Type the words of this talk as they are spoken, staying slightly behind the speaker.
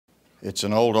It's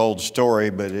an old story,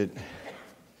 but it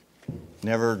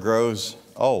never grows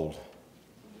old.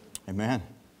 Amen.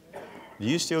 Do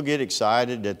you still get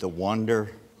excited at the wonder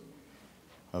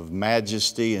of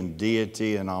majesty and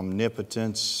deity and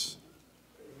omnipotence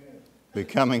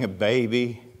becoming a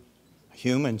baby, a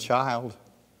human child,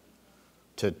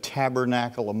 to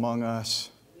tabernacle among us?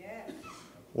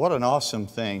 What an awesome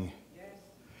thing.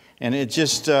 And it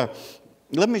just, let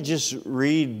me just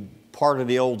read part of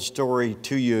the old story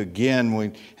to you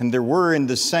again. And there were in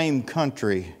the same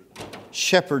country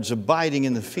shepherds abiding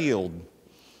in the field,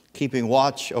 keeping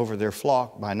watch over their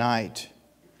flock by night.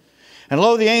 And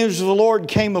lo, the angels of the Lord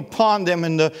came upon them,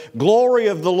 and the glory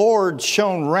of the Lord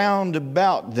shone round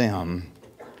about them.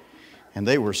 And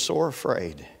they were sore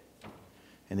afraid.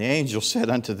 And the angel said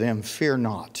unto them, Fear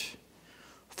not.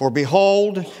 For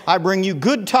behold, I bring you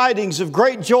good tidings of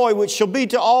great joy, which shall be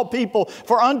to all people.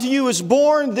 For unto you is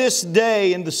born this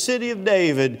day in the city of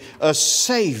David a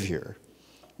Savior,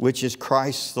 which is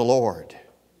Christ the Lord.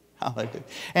 Hallelujah.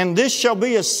 And this shall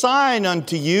be a sign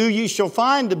unto you. You shall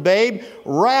find the babe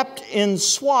wrapped in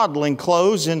swaddling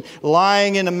clothes and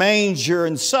lying in a manger.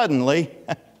 And suddenly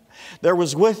there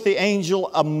was with the angel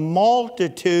a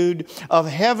multitude of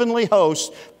heavenly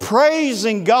hosts,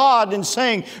 praising God and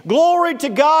saying, Glory to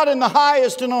God in the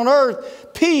highest, and on earth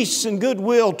peace and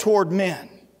goodwill toward men.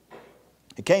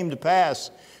 It came to pass,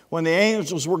 when the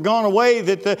angels were gone away,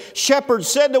 that the shepherds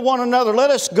said to one another, Let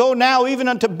us go now even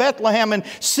unto Bethlehem, and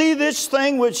see this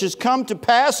thing which is come to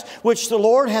pass, which the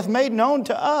Lord hath made known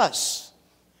to us.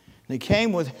 And they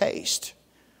came with haste.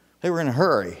 They were in a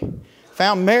hurry.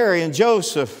 Found Mary and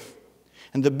Joseph,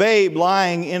 and the babe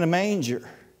lying in a manger.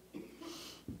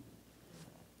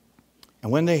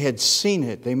 And when they had seen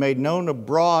it, they made known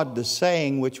abroad the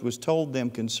saying which was told them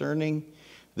concerning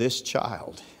this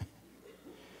child.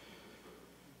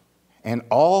 And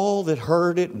all that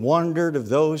heard it wondered of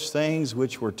those things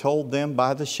which were told them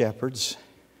by the shepherds.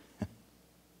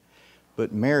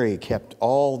 But Mary kept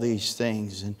all these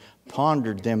things and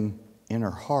pondered them in her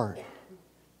heart.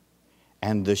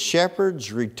 And the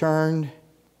shepherds returned,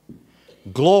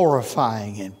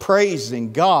 glorifying and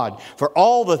praising God for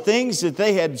all the things that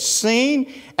they had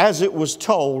seen as it was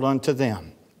told unto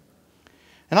them.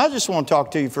 And I just want to talk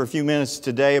to you for a few minutes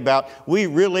today about we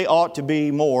really ought to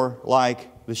be more like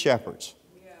the shepherds.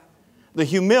 Yeah. The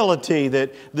humility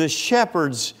that the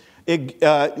shepherds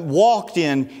walked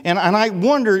in. And I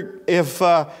wonder if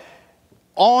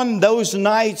on those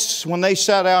nights when they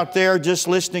sat out there just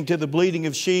listening to the bleating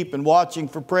of sheep and watching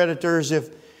for predators, if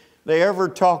they ever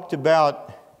talked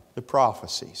about the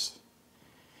prophecies.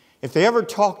 If they ever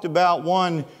talked about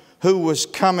one who was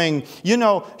coming. You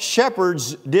know,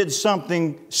 shepherds did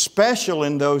something special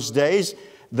in those days.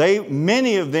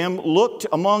 Many of them looked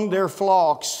among their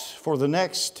flocks for the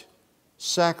next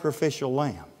sacrificial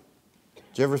lamb.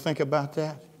 Did you ever think about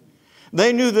that?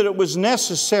 They knew that it was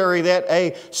necessary that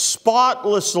a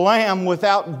spotless lamb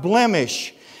without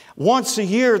blemish, once a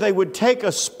year they would take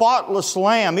a spotless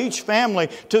lamb, each family,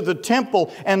 to the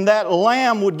temple, and that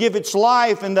lamb would give its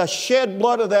life, and the shed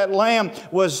blood of that lamb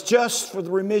was just for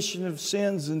the remission of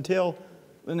sins until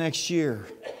the next year.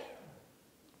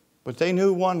 But they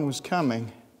knew one was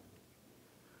coming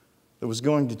that was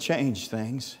going to change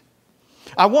things.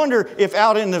 I wonder if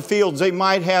out in the fields they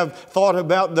might have thought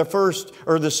about the first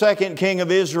or the second king of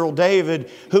Israel,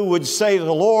 David, who would say,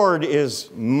 The Lord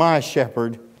is my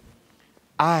shepherd,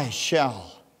 I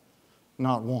shall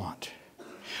not want.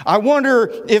 I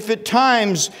wonder if at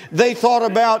times they thought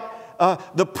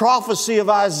about the prophecy of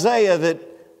Isaiah that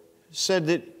said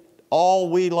that all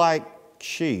we like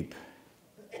sheep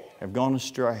have gone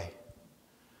astray,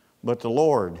 but the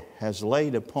Lord has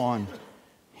laid upon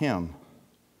Him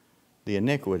the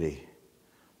iniquity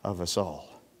of us all.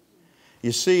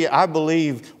 You see, I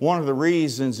believe one of the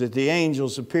reasons that the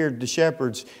angels appeared to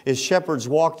shepherds is shepherds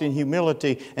walked in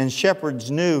humility, and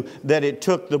shepherds knew that it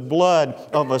took the blood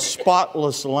of a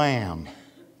spotless lamb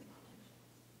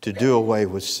to do away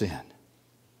with sin.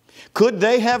 Could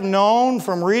they have known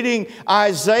from reading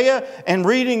Isaiah and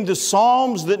reading the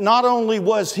Psalms that not only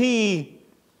was He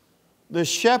the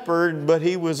shepherd, but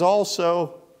He was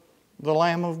also the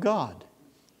Lamb of God?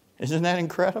 Isn't that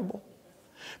incredible?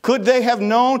 Could they have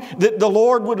known that the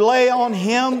Lord would lay on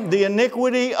Him the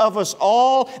iniquity of us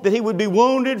all, that He would be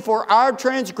wounded for our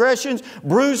transgressions,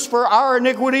 bruised for our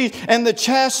iniquities, and the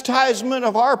chastisement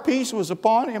of our peace was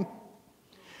upon Him?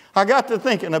 I got to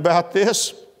thinking about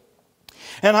this,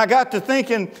 and I got to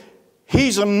thinking,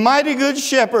 He's a mighty good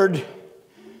shepherd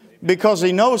because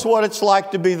He knows what it's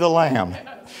like to be the lamb.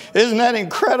 Isn't that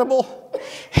incredible?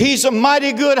 He's a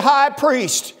mighty good high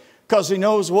priest because He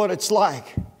knows what it's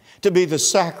like to be the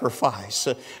sacrifice.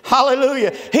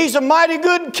 Hallelujah. He's a mighty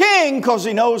good king because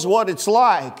He knows what it's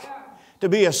like to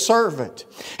be a servant.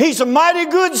 He's a mighty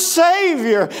good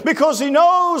Savior because He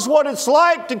knows what it's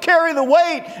like to carry the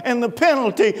weight and the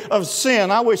penalty of sin.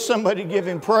 I wish somebody would give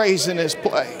Him praise in this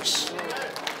place.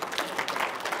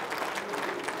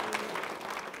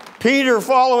 Peter,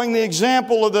 following the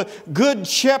example of the good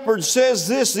shepherd, says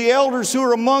this, "The elders who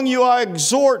are among you I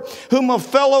exhort, whom a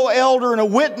fellow elder and a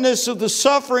witness of the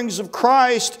sufferings of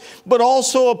Christ, but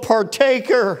also a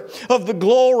partaker of the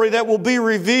glory that will be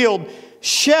revealed.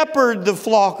 Shepherd the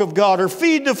flock of God," or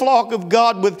feed the flock of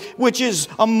God which is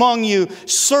among you,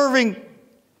 serving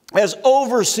as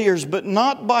overseers, but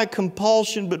not by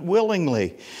compulsion, but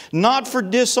willingly. Not for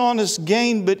dishonest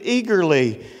gain, but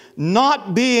eagerly.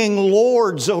 Not being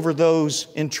lords over those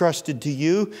entrusted to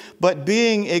you, but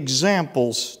being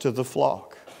examples to the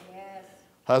flock. Yes.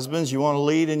 Husbands, you want to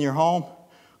lead in your home?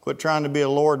 Quit trying to be a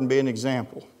lord and be an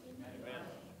example.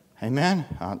 Amen?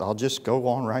 I'll just go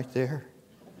on right there.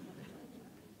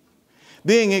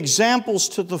 Being examples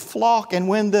to the flock, and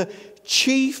when the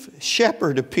chief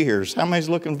shepherd appears. How many's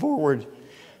looking forward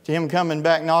to Him coming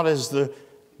back, not as the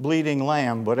bleeding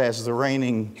lamb, but as the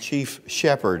reigning chief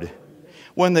shepherd?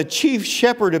 When the chief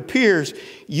shepherd appears,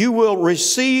 you will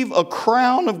receive a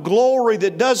crown of glory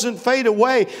that doesn't fade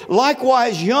away.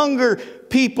 Likewise, younger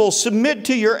people, submit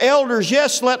to your elders.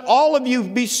 Yes, let all of you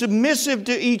be submissive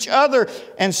to each other.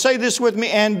 And say this with me,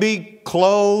 and be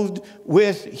clothed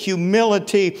with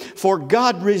humility. For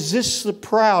God resists the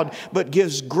proud, but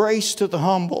gives grace to the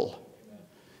humble.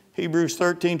 Hebrews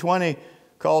 13:20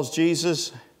 calls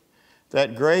Jesus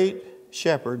that great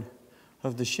shepherd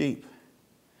of the sheep.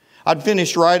 I'd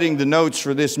finished writing the notes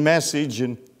for this message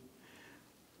and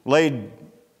laid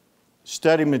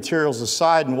study materials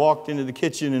aside and walked into the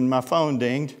kitchen and my phone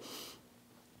dinged. It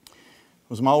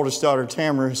was my oldest daughter,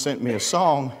 Tamara, who sent me a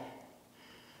song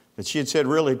that she had said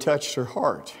really touched her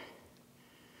heart.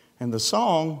 And the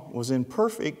song was in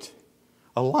perfect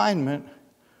alignment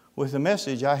with the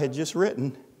message I had just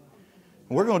written.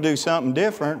 We're going to do something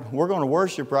different. We're going to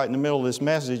worship right in the middle of this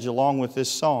message along with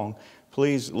this song.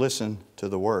 Please listen to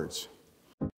the words.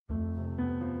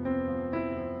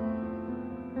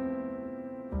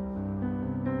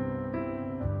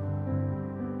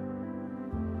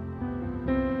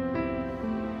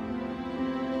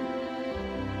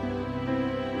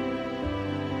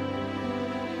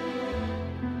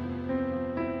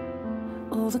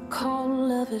 Oh, the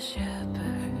call of a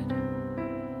shepherd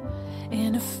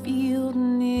in a field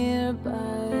nearby,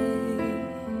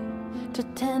 to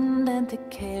tend and to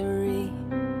carry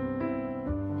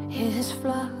His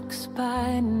flocks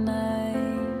by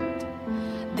night.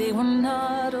 They were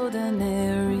not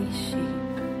ordinary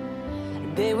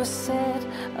sheep, they were set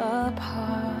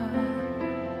apart,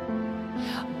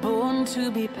 born to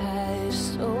be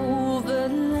Passover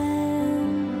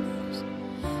lambs.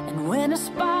 And when a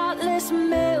spotless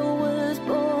male was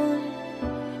born,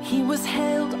 He was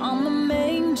held on the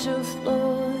manger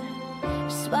floor,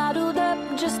 swaddled up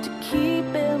just to keep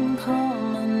Him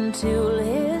calm until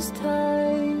His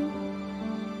time.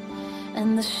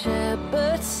 And the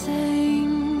shepherds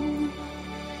sang,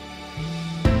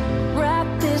 wrap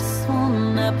this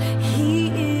one up, He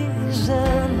is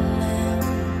a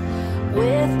lamb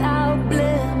without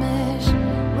blemish.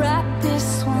 Wrap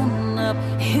this one up,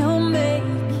 He'll make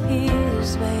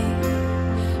His way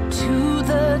to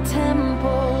the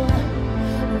temple,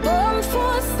 born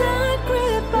for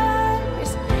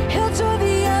sacrifice. He'll join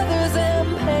the others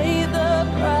and pay the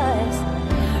price.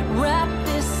 Wrap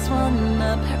this one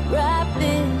up, wrap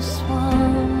this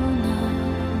one up.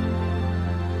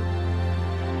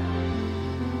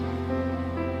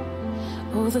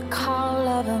 Oh, the call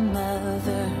of a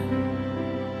mother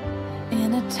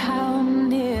in a town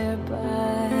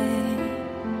nearby,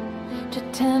 to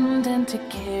tend and to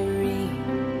carry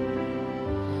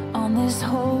on this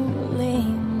holy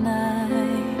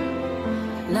night.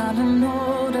 Not an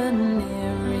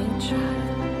ordinary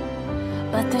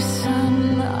child, but the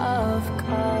Son of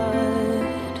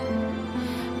God,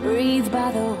 breathed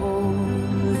by the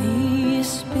Holy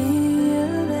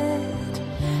Spirit.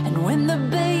 And when the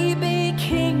baby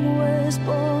King was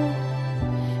born,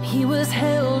 He was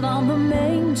held on the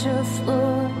manger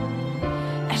floor.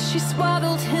 As she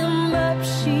swaddled Him up,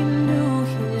 she knew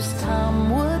His time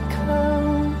would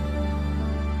come.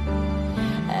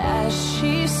 As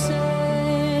she sang,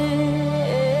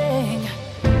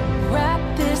 wrap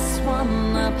this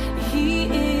one up, He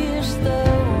is the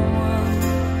one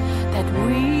that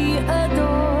we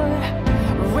adore.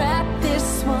 Wrap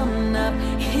this one up,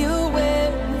 He'll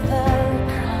wear the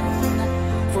crown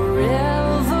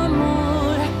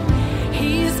forevermore.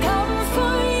 He's got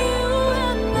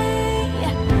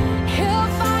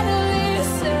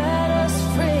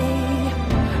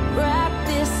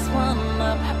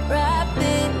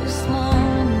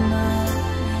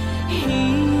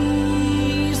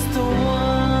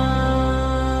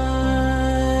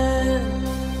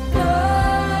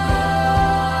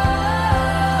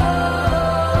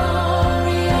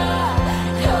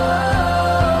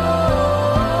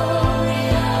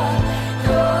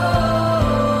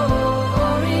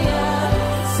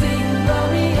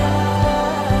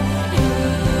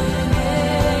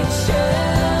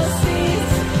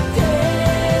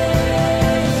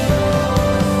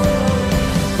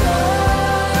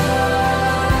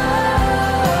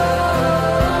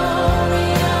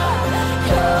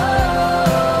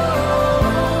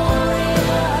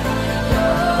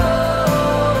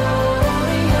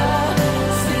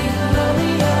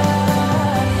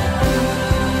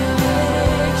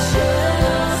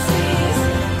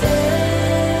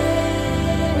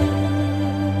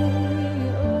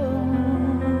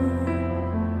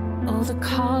the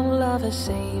call of a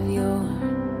Savior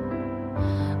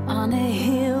on a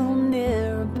hill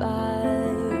nearby.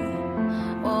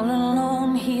 All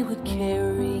alone he would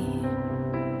carry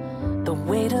the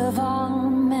weight of all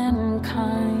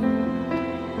mankind,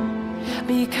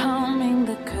 becoming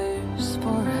the curse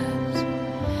for us.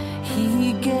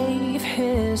 He gave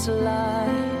his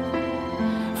life,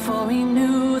 for he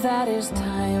knew that his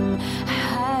time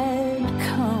had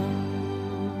come.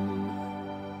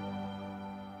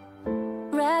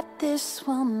 Wrap this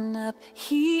one up,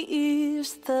 he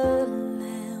is the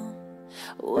Lamb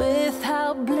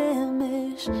without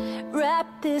blemish.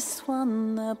 Wrap this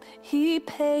one up, he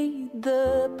paid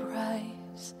the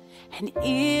price, and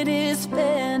it is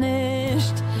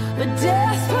finished. But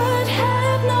death would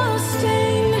have no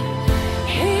sting.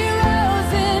 He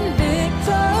rose in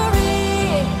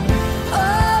victory.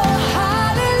 Oh,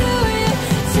 hallelujah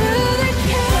to the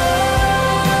King.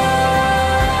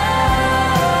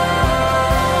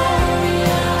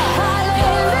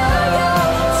 Hallelujah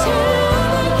to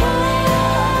the King.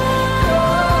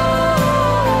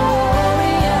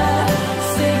 Gloria,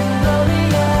 sing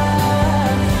Gloria.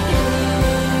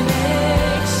 In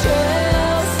excelsis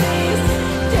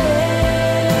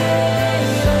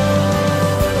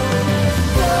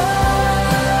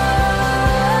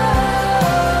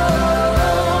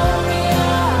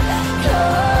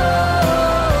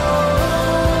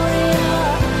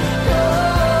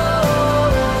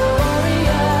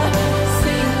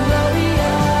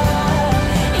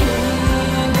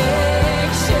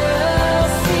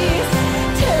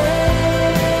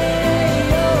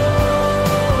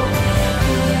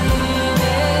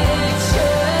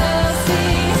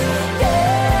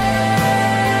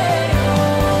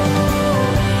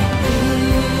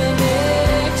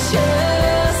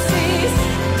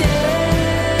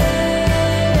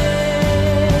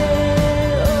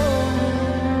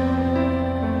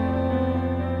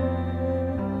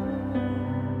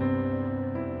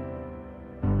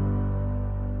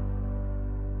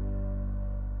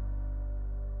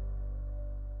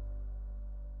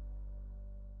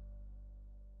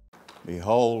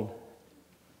Behold,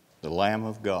 the Lamb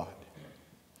of God,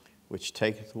 which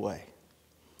taketh away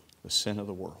the sin of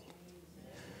the world.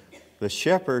 The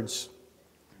shepherds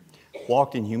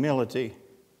walked in humility,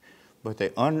 but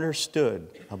they understood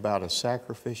about a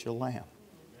sacrificial lamb.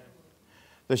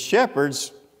 The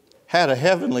shepherds had a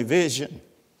heavenly vision.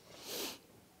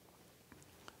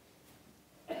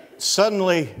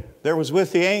 Suddenly, there was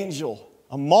with the angel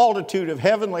a multitude of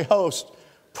heavenly hosts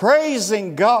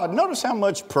praising God. Notice how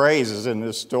much praise is in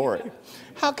this story.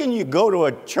 How can you go to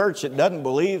a church that doesn't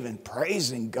believe in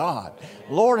praising God?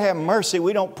 Lord have mercy,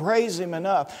 we don't praise Him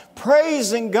enough.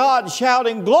 Praising God,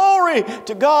 shouting glory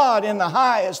to God in the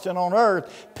highest, and on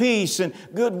earth peace and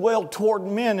goodwill toward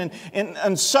men.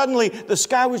 And suddenly the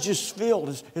sky was just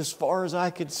filled as far as I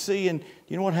could see. And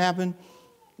you know what happened?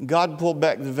 God pulled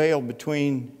back the veil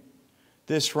between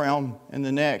this realm and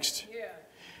the next.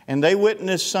 And they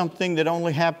witnessed something that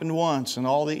only happened once in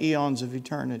all the eons of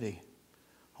eternity.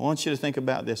 I want you to think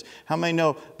about this. How many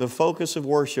know the focus of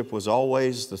worship was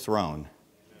always the throne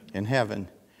in heaven,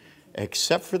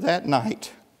 except for that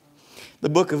night? The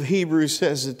book of Hebrews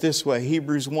says it this way,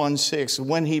 Hebrews 1:6,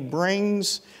 when He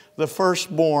brings the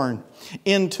firstborn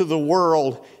into the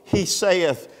world, He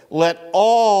saith, let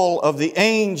all of the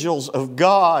angels of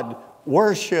God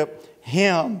worship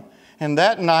Him. And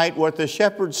that night, what the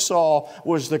shepherds saw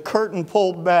was the curtain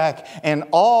pulled back and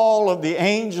all of the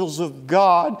angels of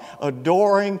God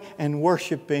adoring and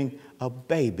worshiping a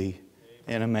baby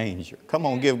in a manger. Come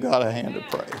on, give God a hand of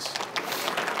praise.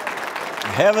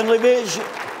 Heavenly vision.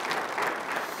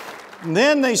 And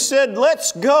then they said,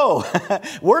 let's go.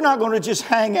 We're not going to just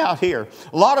hang out here.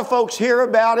 A lot of folks hear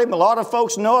about Him. A lot of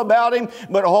folks know about Him.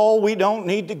 But we don't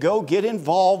need to go get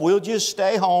involved. We'll just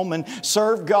stay home and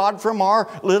serve God from our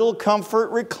little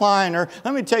comfort recliner.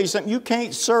 Let me tell you something. You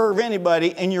can't serve anybody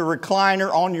in your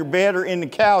recliner, on your bed, or in the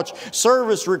couch.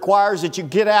 Service requires that you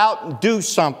get out and do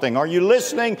something. Are you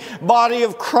listening, body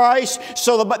of Christ?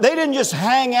 So they didn't just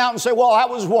hang out and say, well,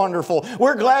 that was wonderful.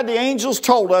 We're glad the angels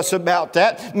told us about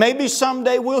that. Maybe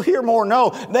someday we'll hear more.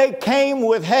 No, they came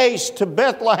with haste to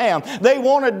Bethlehem. They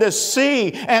wanted to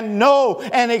see and know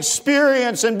and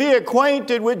experience and be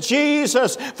acquainted with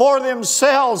Jesus for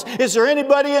themselves. Is there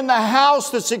anybody in the house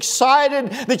that's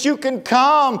excited that you can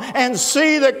come and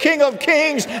see the King of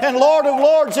Kings and Lord of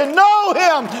Lords and know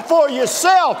Him for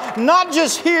yourself, not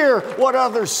just hear what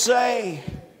others say?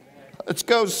 Let's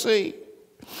go see.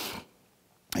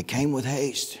 They came with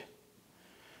haste.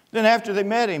 Then after they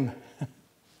met Him,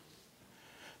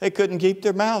 they couldn't keep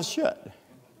their mouths shut.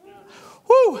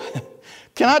 Whew!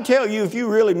 Can I tell you, if you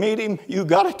really meet him, you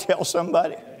got to tell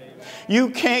somebody. You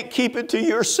can't keep it to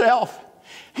yourself.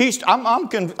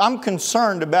 I'm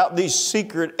concerned about these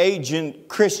secret agent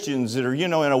Christians that are,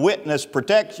 in a witness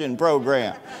protection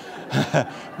program.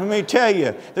 Let me tell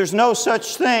you, there's no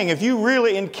such thing. If you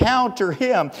really encounter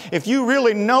Him, if you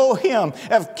really know Him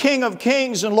as King of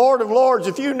Kings and Lord of Lords,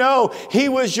 if you know He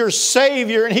was your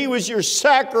Savior and He was your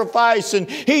sacrifice and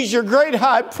He's your great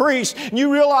high priest, and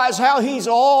you realize how He's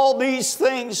all these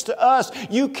things to us,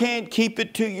 you can't keep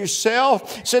it to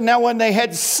yourself. It said, now when they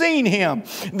had seen Him,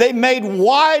 they made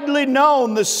widely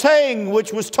known the saying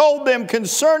which was told them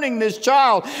concerning this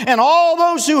child, and all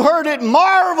those who heard it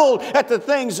marveled at the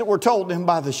things that were told them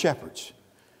by the shepherds.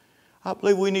 I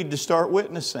believe we need to start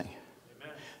witnessing.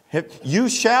 You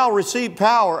shall receive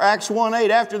power, Acts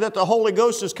 1:8. After that the Holy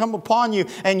Ghost has come upon you,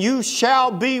 and you shall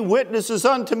be witnesses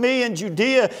unto me in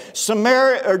Judea,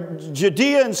 Samaria, or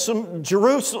Judea and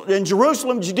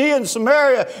Jerusalem, Judea and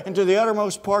Samaria, and to the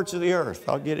uttermost parts of the earth.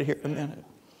 I'll get it here in a minute.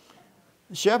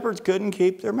 The shepherds couldn't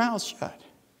keep their mouths shut.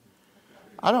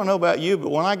 I don't know about you,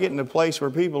 but when I get in a place where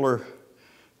people are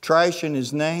trashing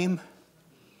His name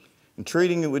and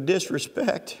treating it with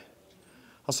disrespect,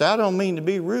 I'll say, I don't mean to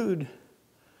be rude,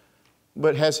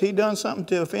 but has He done something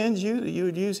to offend you that you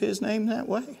would use His name that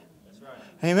way? That's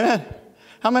right. Amen.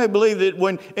 How many believe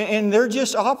that and they're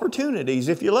just opportunities.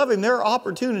 If you love Him, there are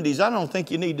opportunities. I don't think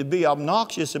you need to be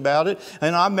obnoxious about it.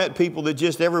 And I've met people that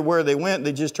just everywhere they went,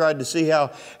 they just tried to see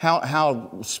how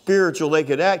spiritual they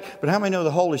could act. But how many know the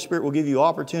Holy Spirit will give you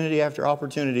opportunity after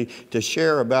opportunity to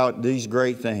share about these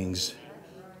great things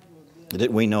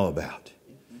that we know about?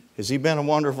 Has He been a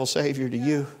wonderful Savior to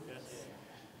you?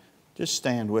 Just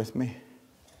stand with me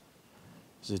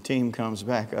as the team comes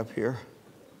back up here.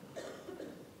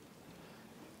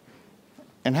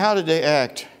 And how did they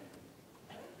act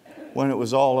when it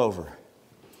was all over?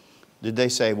 Did they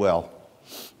say, well,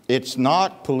 it's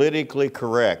not politically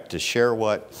correct to share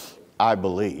what I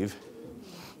believe.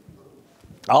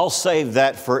 I'll save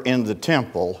that for in the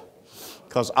temple,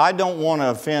 because I don't want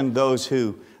to offend those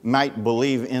who might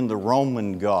believe in the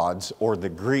Roman gods or the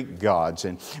Greek gods.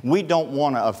 And we don't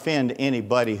want to offend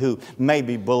anybody who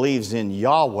maybe believes in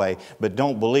Yahweh but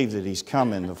don't believe that He's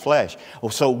come in the flesh.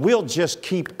 So we'll just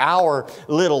keep our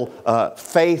little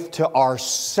faith to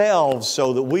ourselves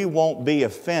so that we won't be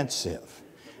offensive.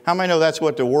 How many know that's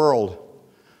what the world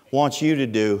wants you to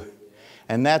do?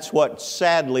 And that's what,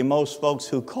 sadly, most folks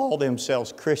who call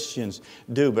themselves Christians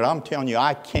do. But I'm telling you,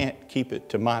 I can't keep it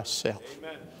to myself.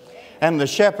 Amen. And the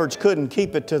shepherds couldn't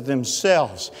keep it to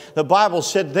themselves. The Bible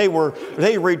said they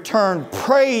returned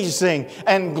praising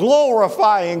and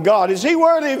glorifying God. Is He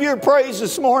worthy of your praise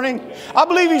this morning? I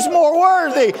believe He's more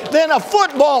worthy than a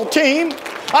football team.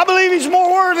 I believe He's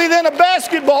more worthy than a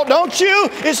basketball. Don't you?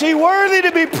 Is He worthy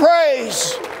to be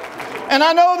praised? And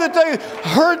I know that they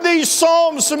heard these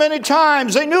psalms so many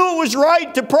times. They knew it was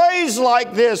right to praise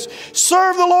like this.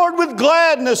 Serve the Lord with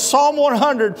gladness, Psalm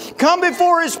 100. Come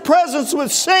before His presence with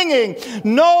singing.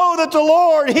 Know that the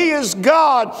Lord, He is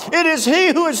God. It is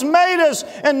He who has made us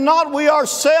and not we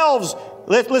ourselves.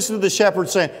 Listen to the shepherd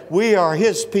saying, we are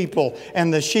His people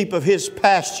and the sheep of His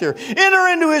pasture. Enter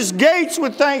into His gates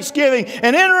with thanksgiving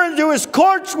and enter into His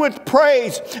courts with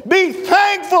praise. Be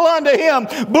thankful unto Him.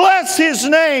 Bless His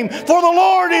name. For the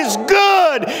Lord is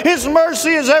good. His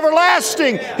mercy is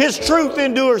everlasting. His truth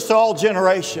endures to all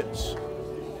generations.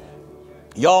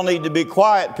 Y'all need to be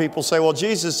quiet. People say, well,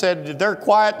 Jesus said if they're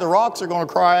quiet, the rocks are going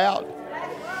to cry out.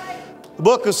 The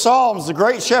book of Psalms, the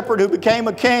great shepherd who became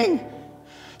a king,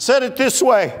 said it this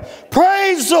way: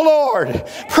 praise the Lord.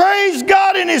 Praise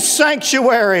God in His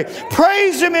sanctuary.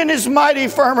 Praise Him in His mighty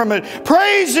firmament.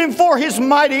 Praise Him for His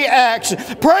mighty acts.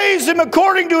 Praise Him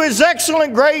according to His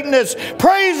excellent greatness.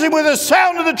 Praise Him with the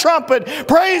sound of the trumpet.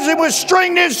 Praise Him with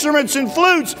stringed instruments and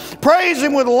flutes. Praise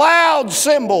Him with loud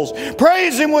cymbals.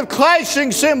 Praise Him with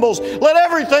clashing cymbals. Let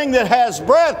everything that has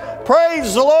breath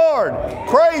praise the Lord.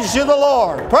 Praise you, the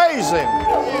Lord. Praise Him.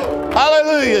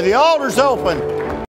 Hallelujah. The altar's open.